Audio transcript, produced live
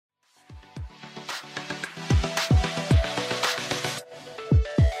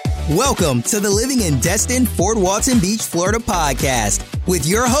Welcome to the Living in Destin, Fort Walton Beach, Florida podcast with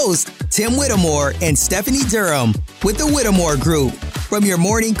your host, Tim Whittemore and Stephanie Durham with the Whittemore Group. From your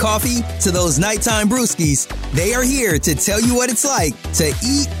morning coffee to those nighttime brewskis, they are here to tell you what it's like to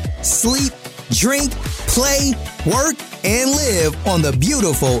eat, sleep, drink, play, work, and live on the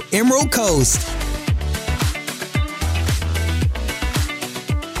beautiful Emerald Coast.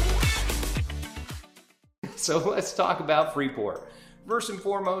 So let's talk about Freeport. First and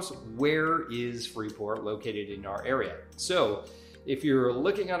foremost, where is Freeport located in our area? So if you're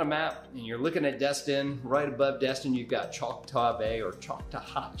looking on a map and you're looking at Destin, right above Destin, you've got Choctaw Bay or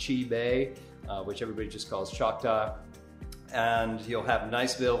Choctawhatchee Bay, which everybody just calls Choctaw. And you'll have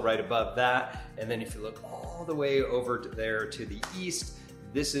Niceville right above that. And then if you look all the way over to there to the east,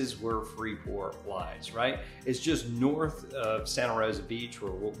 this is where Freeport lies, right? It's just north of Santa Rosa Beach,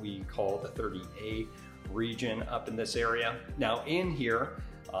 or what we call the 30A region up in this area. Now in here,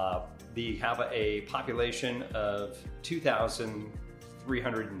 they have a population of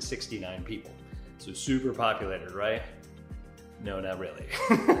 2,369 people. So super populated, right? No, not really.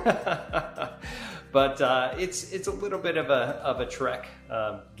 But it's a little bit of a trek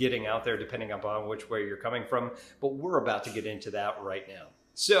getting out there depending upon which way you're coming from. But we're about to get into that right now.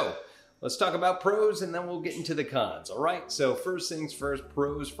 So let's talk about pros and then we'll get into the cons, all right? So first things first,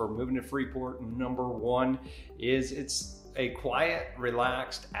 pros for moving to Freeport. Number one is it's a quiet,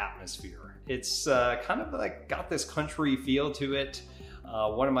 relaxed atmosphere. It's kind of like got this country feel to it.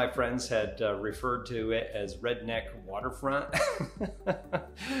 One of my friends had referred to it as redneck waterfront,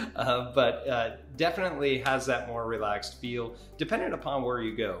 but definitely has that more relaxed feel depending upon where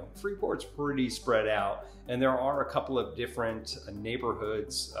you go. Freeport's pretty spread out, and there are a couple of different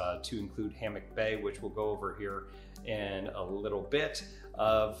neighborhoods to include Hammock Bay, which we'll go over here in a little bit.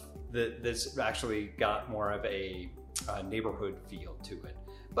 This actually got more of a neighborhood feel to it,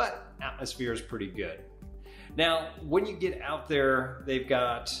 but atmosphere is pretty good. Now, when you get out there, they've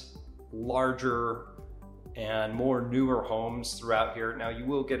got larger and more newer homes throughout here. Now, you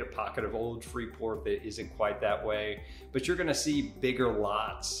will get a pocket of old Freeport that isn't quite that way, but you're gonna see bigger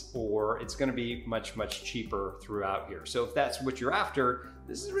lots, or it's gonna be much, much cheaper throughout here. So if that's what you're after,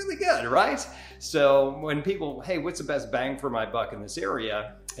 this is really good, right? So when people, hey, what's the best bang for my buck in this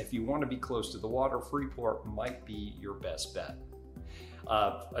area? If you wanna be close to the water, Freeport might be your best bet.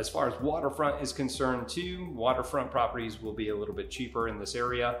 As far as waterfront is concerned too, waterfront properties will be a little bit cheaper in this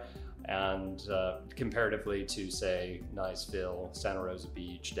area, and comparatively to say Niceville, Santa Rosa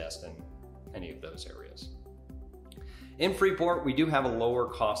Beach, Destin, any of those areas. In Freeport, we do have a lower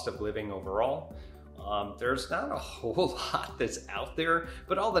cost of living overall. There's not a whole lot that's out there,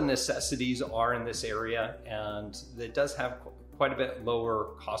 but all the necessities are in this area, and it does have quite a bit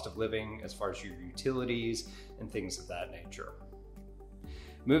lower cost of living as far as your utilities and things of that nature.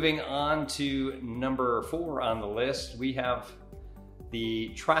 Moving on to number 4 on the list, we have the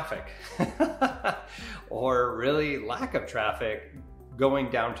traffic, or really lack of traffic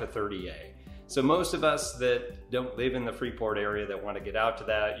going down to 30A. So most of us that don't live in the Freeport area that want to get out to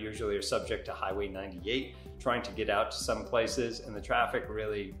that usually are subject to Highway 98, trying to get out to some places, and the traffic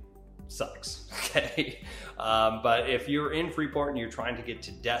really sucks, okay? But if you're in Freeport and you're trying to get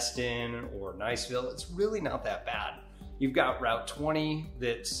to Destin or Niceville, it's really not that bad. You've got Route 20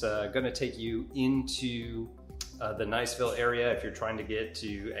 that's gonna take you into the Niceville area if you're trying to get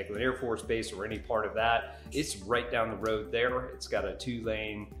to Eglin Air Force Base or any part of that. It's right down the road there. It's got a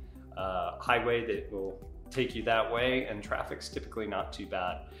 2-lane highway that will take you that way, and traffic's typically not too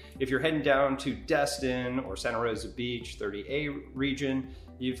bad. If you're heading down to Destin or Santa Rosa Beach, 30A region,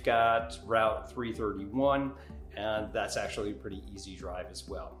 you've got Route 331, and that's actually a pretty easy drive as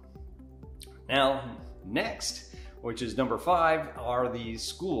well. Now, next, which is number 5, are these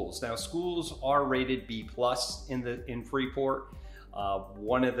schools. Now, schools are rated B+ in Freeport.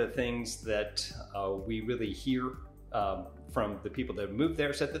 One of the things that we really hear from the people that moved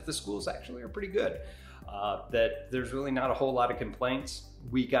there said that the schools actually are pretty good. That there's really not a whole lot of complaints.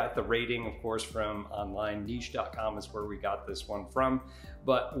 We got the rating, of course, from online. Niche.com is where we got this one from.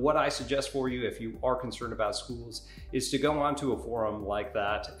 But what I suggest for you, if you are concerned about schools, is to go onto a forum like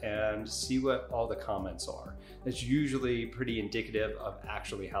that and see what all the comments are. That's usually pretty indicative of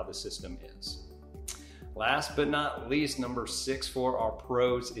actually how the system is. Last but not least, number 6 for our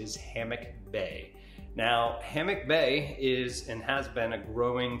pros is Hammock Bay. Now, Hammock Bay is and has been a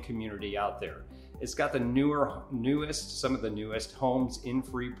growing community out there. It's got the some of the newest homes in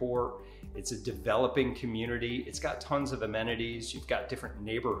Freeport. It's a developing community. It's got tons of amenities. You've got different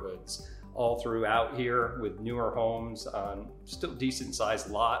neighborhoods all throughout here with newer homes on still decent sized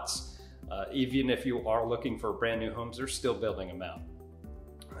lots. Even if you are looking for brand new homes, they're still building them out.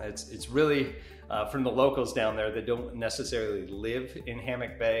 It's really, from the locals down there that don't necessarily live in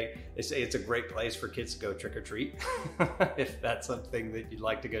Hammock Bay, they say it's a great place for kids to go trick-or-treat, if that's something that you'd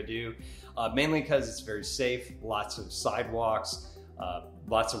like to go do. Mainly because it's very safe, lots of sidewalks,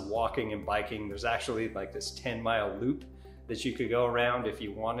 lots of walking and biking. There's actually like this 10-mile loop that you could go around if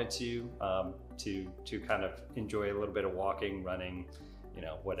you wanted to kind of enjoy a little bit of walking, running,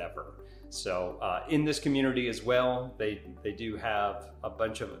 whatever. So in this community as well, they do have a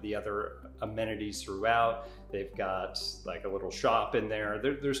bunch of the other amenities throughout. They've got like a little shop in there.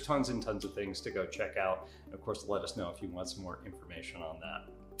 There's tons and tons of things to go check out. And of course, let us know if you want some more information on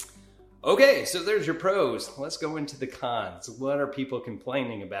that. Okay, so there's your pros. Let's go into the cons. What are people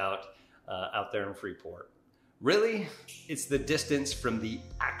complaining about out there in Freeport? Really, it's the distance from the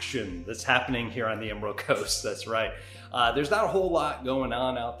action that's happening here on the Emerald Coast. That's right. There's not a whole lot going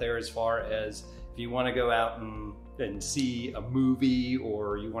on out there as far as if you want to go out and see a movie,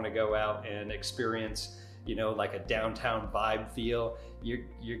 or you want to go out and experience, like a downtown vibe feel.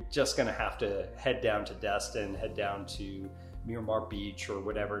 You're just going to have to head down to Destin, head down to Miramar Beach or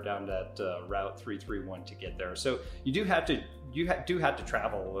whatever, down that Route 331 to get there. So you do have to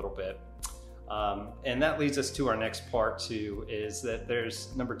travel a little bit. And that leads us to our next part too, is that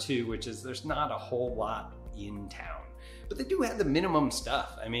there's number 2, which is there's not a whole lot in town, but they do have the minimum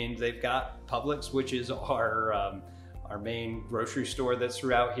stuff. I mean, they've got Publix, which is our main grocery store that's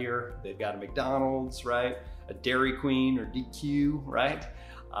throughout here. They've got a McDonald's, right? A Dairy Queen or DQ, right?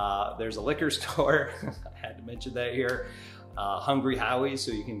 There's a liquor store. I had to mention that here. Hungry Howie's,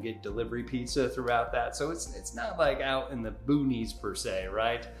 so you can get delivery pizza throughout that. So it's not like out in the boonies per se,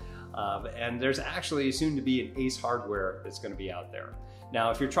 right? And there's actually soon to be an Ace Hardware that's going to be out there. Now,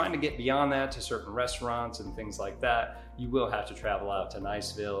 if you're trying to get beyond that to certain restaurants and things like that, you will have to travel out to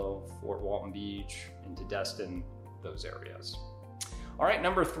Niceville, Fort Walton Beach, into Destin, those areas. All right,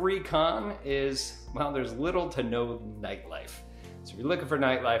 number 3 con is, well, there's little to no nightlife. So if you're looking for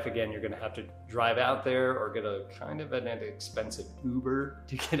nightlife, again, you're going to have to drive out there or get a kind of an expensive Uber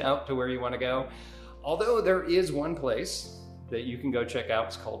to get out to where you want to go. Although there is one place that you can go check out.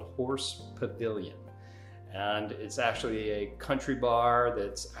 It's called Horse Pavilion. And it's actually a country bar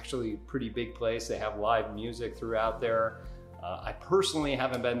that's actually a pretty big place. They have live music throughout there. I personally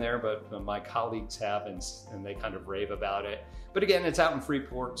haven't been there, but my colleagues have, and they kind of rave about it. But again, it's out in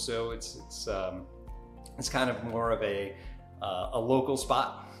Freeport, so it's kind of more of a local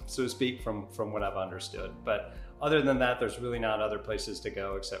spot, so to speak, from what I've understood. But other than that, there's really not other places to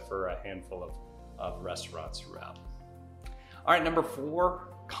go except for a handful of restaurants throughout. All right, number 4,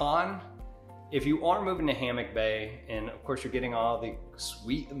 con. If you are moving to Hammock Bay, and of course you're getting all the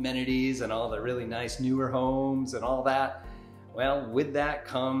sweet amenities and all the really nice newer homes and all that, well, with that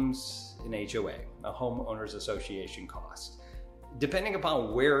comes an HOA, a homeowners association cost. Depending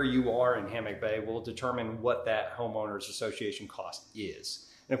upon where you are in Hammock Bay will determine what that homeowners association cost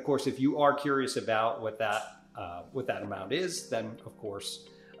is. And of course, if you are curious about what that amount is, then of course,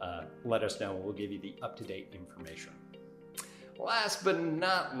 let us know and we'll give you the up-to-date information. Last but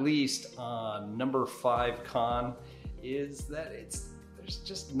not least, number 5 con is that there's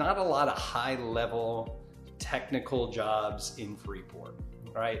just not a lot of high-level technical jobs in Freeport,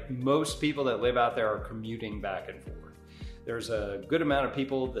 right? Most people that live out there are commuting back and forth. There's a good amount of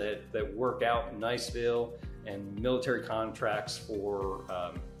people that work out in Niceville and military contracts for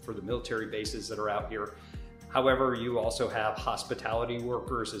the military bases that are out here. However, you also have hospitality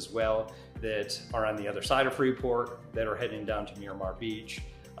workers as well that are on the other side of Freeport that are heading down to Miramar Beach,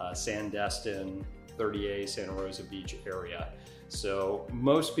 Sandestin, 30A, Santa Rosa Beach area. So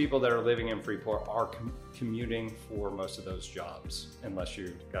most people that are living in Freeport are commuting for most of those jobs, unless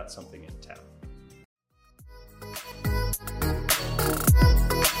you've got something in town.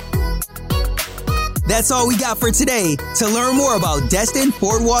 That's all we got for today. To learn more about Destin,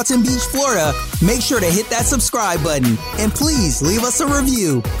 Fort Walton Beach, Florida, make sure to hit that subscribe button and please leave us a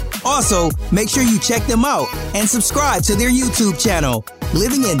review. Also, make sure you check them out and subscribe to their YouTube channel,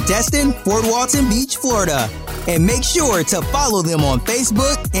 Living in Destin, Fort Walton Beach, Florida. And make sure to follow them on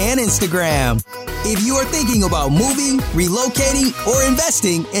Facebook and Instagram. If you are thinking about moving, relocating, or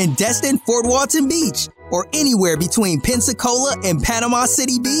investing in Destin, Fort Walton Beach, or anywhere between Pensacola and Panama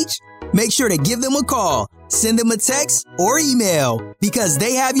City Beach, make sure to give them a call, send them a text, or email, because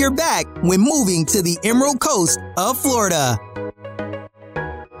they have your back when moving to the Emerald Coast of Florida.